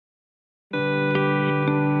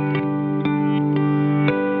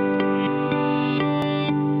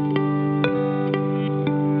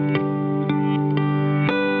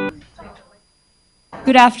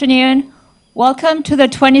Good afternoon. Welcome to the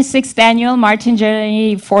 26th Annual Martin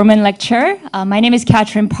J. Foreman Lecture. My name is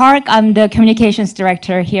Catherine Park. I'm the Communications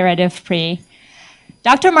Director here at IFPRI.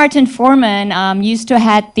 Dr. Martin Foreman used to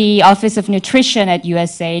head the Office of Nutrition at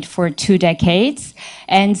USAID for 2 decades.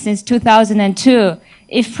 And since 2002,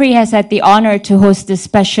 IFPRI has had the honor to host this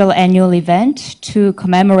special annual event to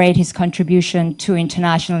commemorate his contribution to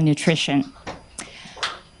international nutrition.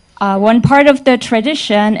 One part of the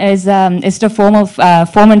tradition is the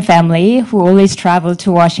Foreman family, who always travel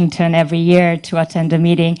to Washington every year to attend the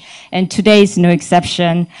meeting, and today is no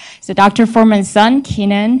exception. So Dr. Foreman's son,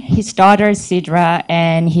 Keenan, his daughter, Sidra,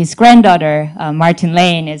 and his granddaughter, Martin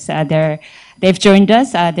Lane, is there. They've joined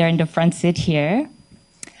us. They're in the front seat here.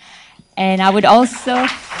 And I would also...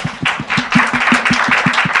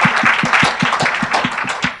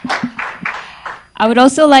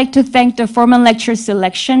 like to thank the Foreman Lecture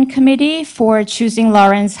Selection Committee for choosing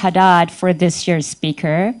Lawrence Haddad for this year's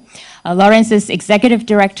speaker. Lawrence is Executive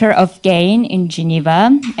Director of GAIN in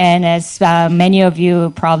Geneva, and as many of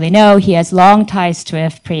you probably know, he has long ties to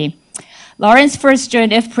IFPRI. Lawrence first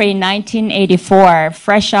joined IFPRI in 1984,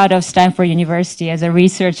 fresh out of Stanford University as a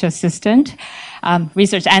research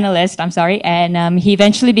analyst, and he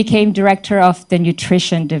eventually became Director of the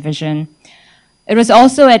Nutrition Division. It was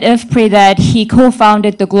also at IFPRI that he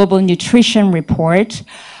co-founded the Global Nutrition Report,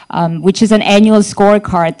 which is an annual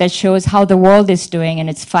scorecard that shows how the world is doing in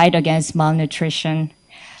its fight against malnutrition.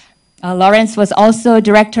 Lawrence was also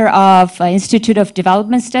director of Institute of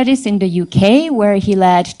Development Studies in the UK, where he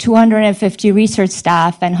led 250 research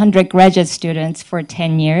staff and 100 graduate students for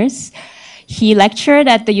 10 years. He lectured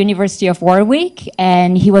at the University of Warwick,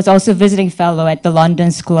 and he was also visiting fellow at the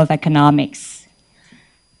London School of Economics.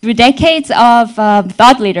 Through decades of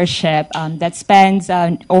thought leadership that spans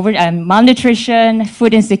over malnutrition,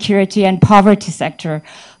 food insecurity, and poverty sector,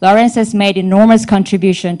 Lawrence has made enormous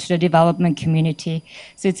contribution to the development community.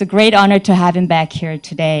 So it's a great honor to have him back here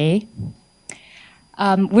today.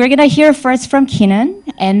 We're going to hear first from Keenan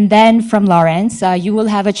and then from Lawrence. You will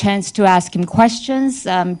have a chance to ask him questions,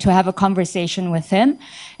 to have a conversation with him.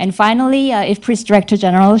 And finally, IFPRI's Director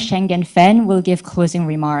General, Sheng-Gen Fen, will give closing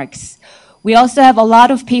remarks. We also have a lot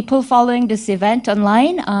of people following this event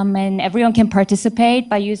online, and everyone can participate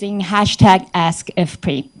by using hashtag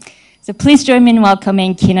AskIFPRI. So please join me in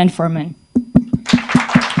welcoming Keenan Foreman.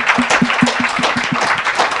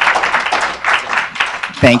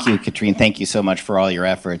 Thank you, Katrine. Thank you so much for all your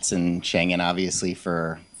efforts, and Sheng-Gen obviously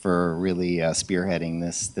for really spearheading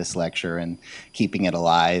this lecture and keeping it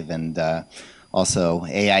alive, and also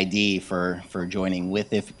AID for joining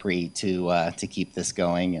with IFPRI to keep this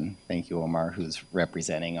going, and thank you, Omar, who's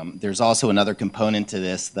representing. There's also another component to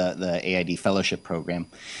this, the AID Fellowship Program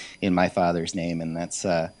in my father's name, and that's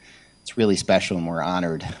it's really special, and we're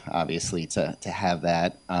honored, obviously, to have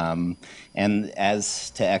that. And as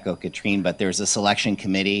to echo Katrine, but there's a selection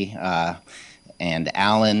committee, and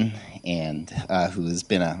Alan, and who has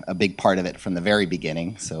been a big part of it from the very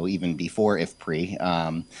beginning, so even before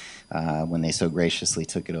IFPRI, when they so graciously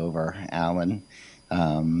took it over, Alan,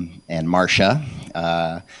 and Marcia.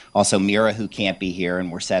 Also Mira, who can't be here,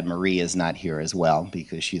 and we're sad Marie is not here as well,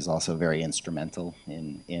 because she's also very instrumental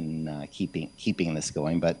in keeping this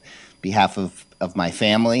going. But behalf of my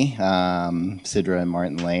family, Sidra and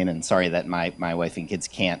Martin Lane, and sorry that my wife and kids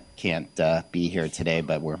can't be here today,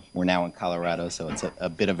 but we're now in Colorado, so it's a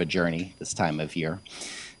bit of a journey this time of year.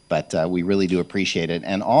 But we really do appreciate it.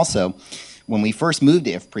 And also, when we first moved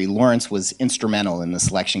to IFPRI, Lawrence was instrumental in the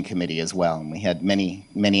selection committee as well, and we had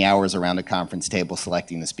many hours around a conference table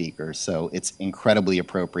selecting the speakers. So it's incredibly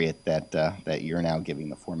appropriate that you're now giving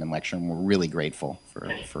the Foreman lecture, and we're really grateful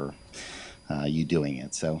for you doing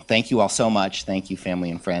it. So thank you all so much. Thank you, family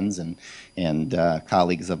and friends, and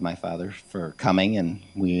colleagues of my father, for coming, and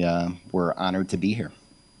we're honored to be here.